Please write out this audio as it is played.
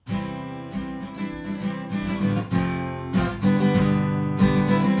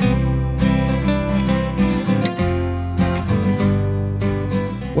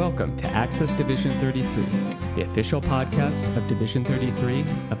Access Division 33, the official podcast of Division 33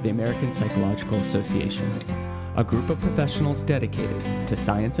 of the American Psychological Association, a group of professionals dedicated to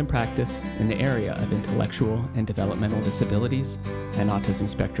science and practice in the area of intellectual and developmental disabilities and autism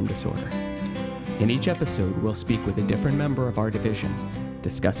spectrum disorder. In each episode, we'll speak with a different member of our division,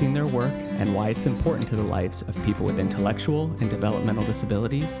 discussing their work and why it's important to the lives of people with intellectual and developmental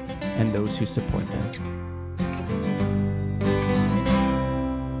disabilities and those who support them.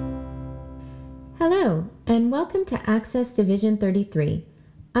 Hello, and welcome to Access Division 33.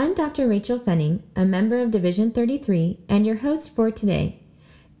 I'm Dr. Rachel Fenning, a member of Division 33 and your host for today.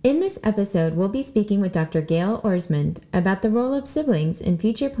 In this episode, we'll be speaking with Dr. Gail Orsmond about the role of siblings in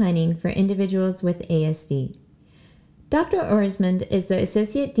future planning for individuals with ASD. Dr. Orsmond is the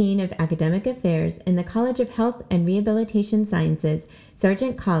Associate Dean of Academic Affairs in the College of Health and Rehabilitation Sciences,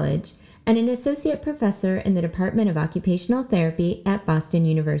 Sargent College, and an Associate Professor in the Department of Occupational Therapy at Boston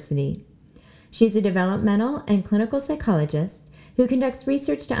University. She's a developmental and clinical psychologist who conducts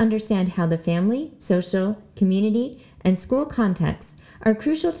research to understand how the family, social, community, and school contexts are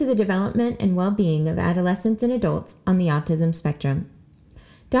crucial to the development and well-being of adolescents and adults on the autism spectrum.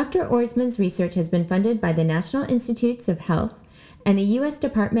 Dr. Orsmond's research has been funded by the National Institutes of Health and the U.S.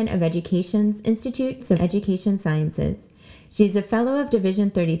 Department of Education's Institutes of Education Sciences. She's a fellow of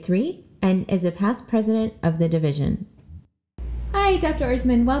Division 33 and is a past president of the division. Hi, Dr.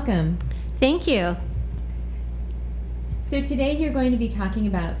 Orsmond, welcome. Thank you. So today you're going to be talking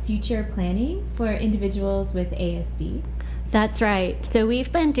about future planning for individuals with ASD. That's right. So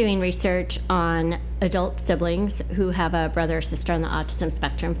we've been doing research on adult siblings who have a brother or sister on the autism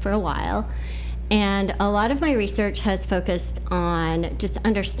spectrum for a while. And a lot of my research has focused on just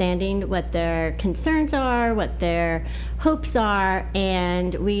understanding what their concerns are, what their hopes are,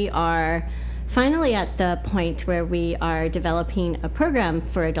 and we are finally at the point where we are developing a program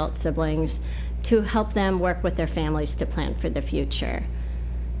for adult siblings to help them work with their families to plan for the future.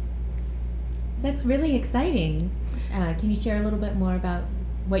 That's really exciting. Can you share a little bit more about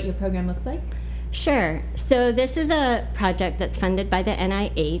what your program looks like? Sure. So this is a project that's funded by the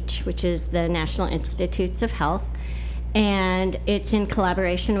NIH, which is the National Institutes of Health, and it's in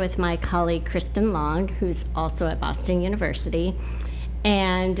collaboration with my colleague Kristen Long, who's also at Boston University.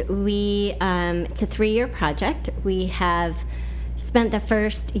 And it's a 3-year project. We have spent the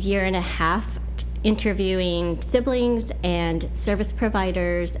first year and a half interviewing siblings and service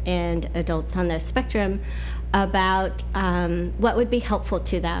providers and adults on the spectrum about what would be helpful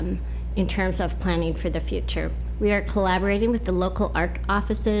to them in terms of planning for the future. We are collaborating with the local ARC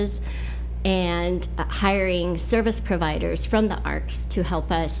offices and hiring service providers from the ARCs to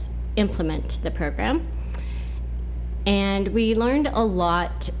help us implement the program. And we learned a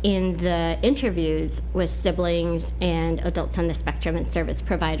lot in the interviews with siblings and adults on the spectrum and service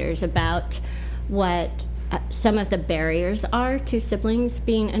providers about what some of the barriers are to siblings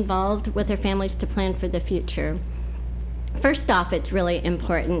being involved with their families to plan for the future. First off, it's really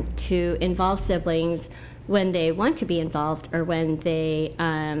important to involve siblings when they want to be involved or when they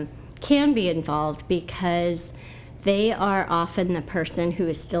can be involved, because they are often the person who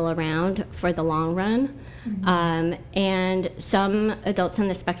is still around for the long run. Mm-hmm. And some adults on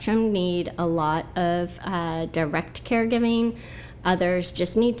the spectrum need a lot of direct caregiving. Others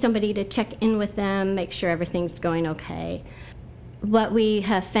just need somebody to check in with them, make sure everything's going okay. What we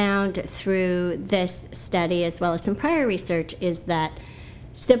have found through this study, as well as some prior research, is that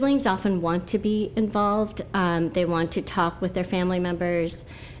siblings often want to be involved. They want to talk with their family members.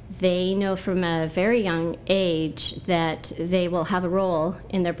 They know from a very young age that they will have a role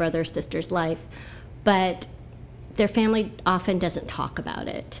in their brother or sister's life, but their family often doesn't talk about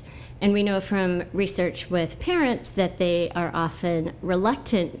it. And we know from research with parents that they are often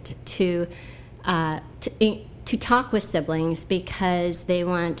reluctant to talk with siblings because they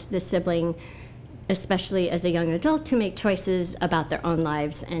want the sibling, especially as a young adult, to make choices about their own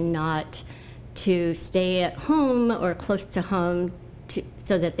lives and not to stay at home or close to home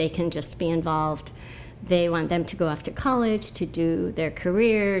so that they can just be involved. They want them to go off to college, to do their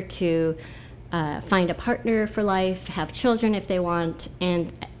career, to find a partner for life, have children if they want,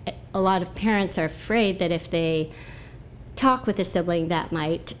 and a lot of parents are afraid that if they talk with a sibling, that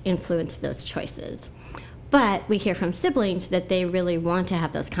might influence those choices. But we hear from siblings that they really want to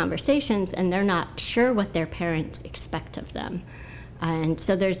have those conversations and they're not sure what their parents expect of them. And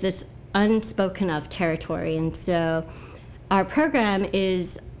so there's this unspoken of territory. And so our program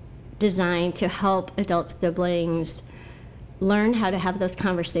is designed to help adult siblings learn how to have those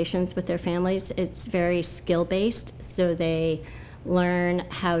conversations with their families. It's very skill-based, so they learn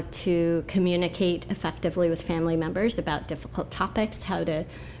how to communicate effectively with family members about difficult topics, how to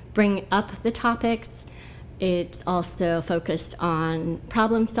bring up the topics. It's also focused on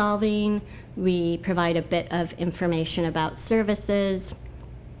problem solving. We provide a bit of information about services,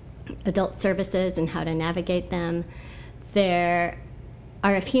 adult services, and how to navigate them. There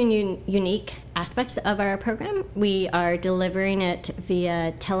are a few unique aspects of our program. We are delivering it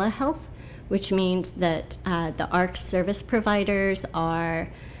via telehealth, which means that the ARC service providers are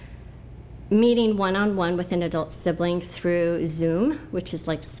meeting one-on-one with an adult sibling through Zoom, which is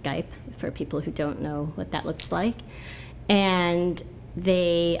like Skype for people who don't know what that looks like. And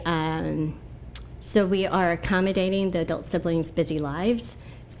so we are accommodating the adult siblings' busy lives.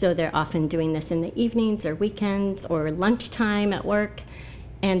 So they're often doing this in the evenings or weekends or lunchtime at work,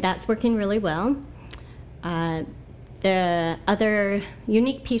 and that's working really well. The other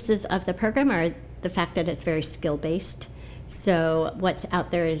unique pieces of the program are the fact that it's very skill-based. So what's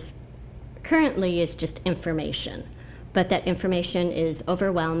out there currently is just information, but that information is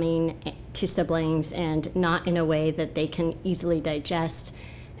overwhelming to siblings and not in a way that they can easily digest.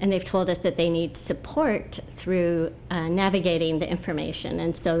 And they've told us that they need support through navigating the information.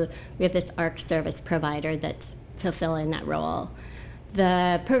 And so we have this ARC service provider that's fulfilling that role.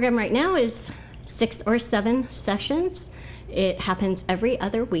 The program right now is 6 or 7 sessions. It happens every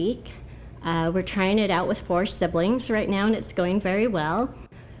other week. We're trying it out with 4 siblings right now, and it's going very well.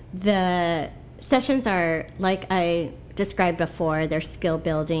 The sessions are, like I described before, they're skill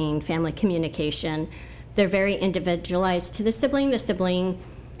building, family communication. They're very individualized to the sibling. The sibling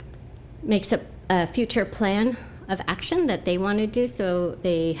makes a future plan of action that they want to do, so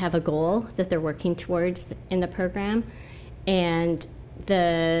they have a goal that they're working towards in the program. And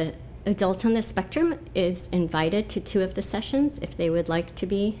the adult on the spectrum is invited to 2 of the sessions if they would like to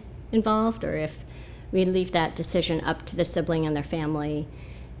be involved, or if we leave that decision up to the sibling and their family.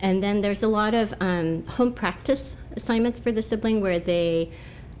 And then there's a lot of home practice assignments for the sibling where they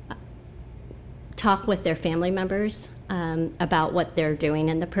talk with their family members about what they're doing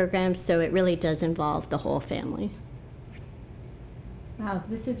in the program. So it really does involve the whole family. Wow,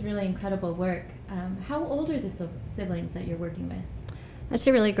 this is really incredible work. How old are the siblings that you're working with? That's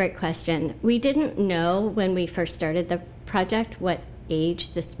a really great question. We didn't know when we first started the project what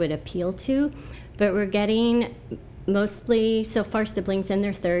age this would appeal to, but we're getting mostly so far siblings in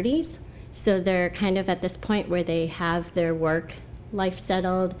their 30s. So they're kind of at this point where they have their work life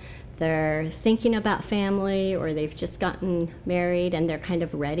settled, they're thinking about family, or they've just gotten married and they're kind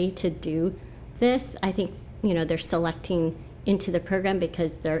of ready to do this. I think, they're selecting into the program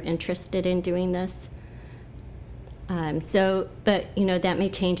because they're interested in doing this. But that may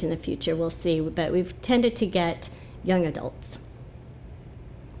change in the future, we'll see, but we've tended to get young adults.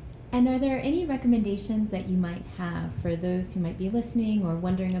 And are there any recommendations that you might have for those who might be listening or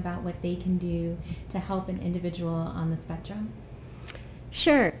wondering about what they can do to help an individual on the spectrum?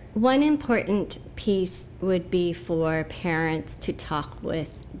 Sure. One important piece would be for parents to talk with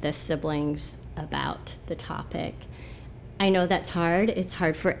the siblings about the topic. I know that's hard. It's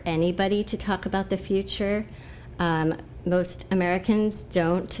hard for anybody to talk about the future. Most Americans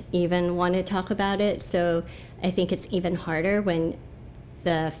don't even want to talk about it, so I think it's even harder when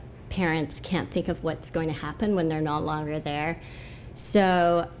the parents can't think of what's going to happen when they're no longer there.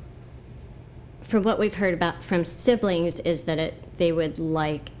 So from what we've heard about from siblings is that they would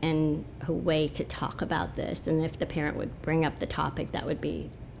like a way to talk about this, and if the parent would bring up the topic, that would be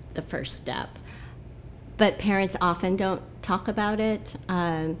the first step. But parents often don't talk about it,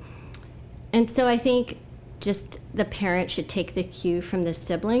 and so I think just the parent should take the cue from the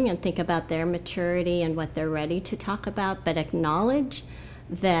sibling and think about their maturity and what they're ready to talk about, but acknowledge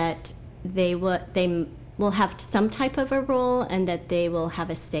that they will have some type of a role and that they will have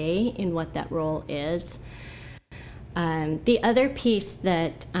a say in what that role is. The other piece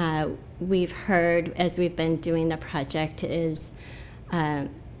that we've heard as we've been doing the project is that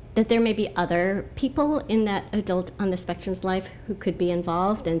there may be other people in that adult on the spectrum's life who could be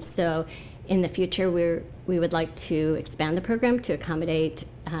involved, and so in the future we would like to expand the program to accommodate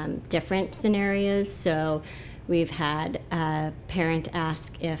different scenarios. So we've had a parent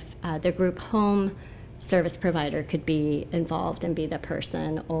ask if the group home service provider could be involved and be the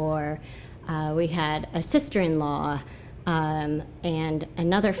person, or we had a sister-in-law and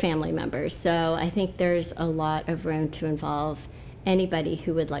another family member. So I think there's a lot of room to involve anybody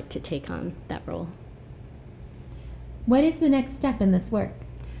who would like to take on that role. What is the next step in this work?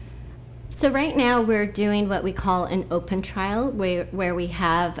 So right now we're doing what we call an open trial, where we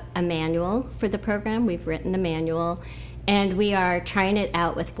have a manual for the program. We've written the manual, and we are trying it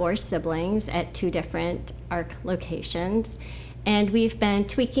out with 4 siblings at 2 different ARC locations. And we've been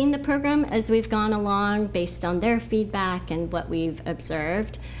tweaking the program as we've gone along based on their feedback and what we've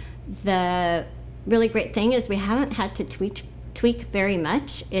observed. The really great thing is we haven't had to tweak very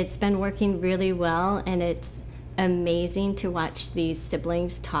much. It's been working really well, and it's amazing to watch these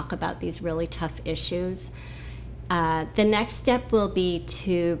siblings talk about these really tough issues. The next step will be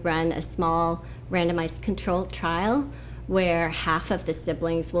to run a small randomized controlled trial where half of the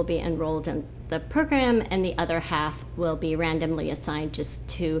siblings will be enrolled in the program and the other half will be randomly assigned just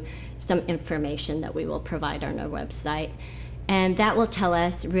to some information that we will provide on our website. And that will tell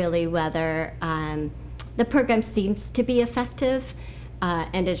us really whether the program seems to be effective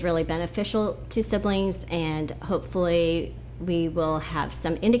and is really beneficial to siblings, and hopefully we will have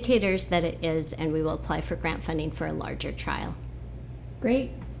some indicators that it is, and we will apply for grant funding for a larger trial.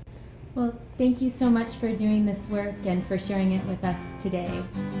 Great. Well, thank you so much for doing this work and for sharing it with us today.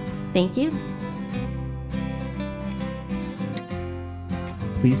 Thank you.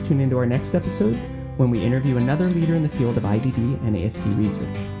 Please tune into our next episode when we interview another leader in the field of IDD and ASD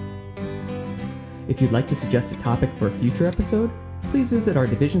research. If you'd like to suggest a topic for a future episode, please visit our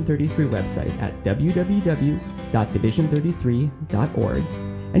Division 33 website at www.division33.org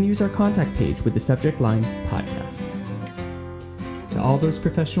and use our contact page with the subject line podcast. To all those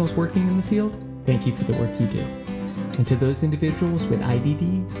professionals working in the field, thank you for the work you do. And to those individuals with IDD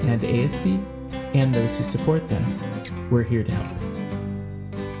and ASD, and those who support them, we're here to help.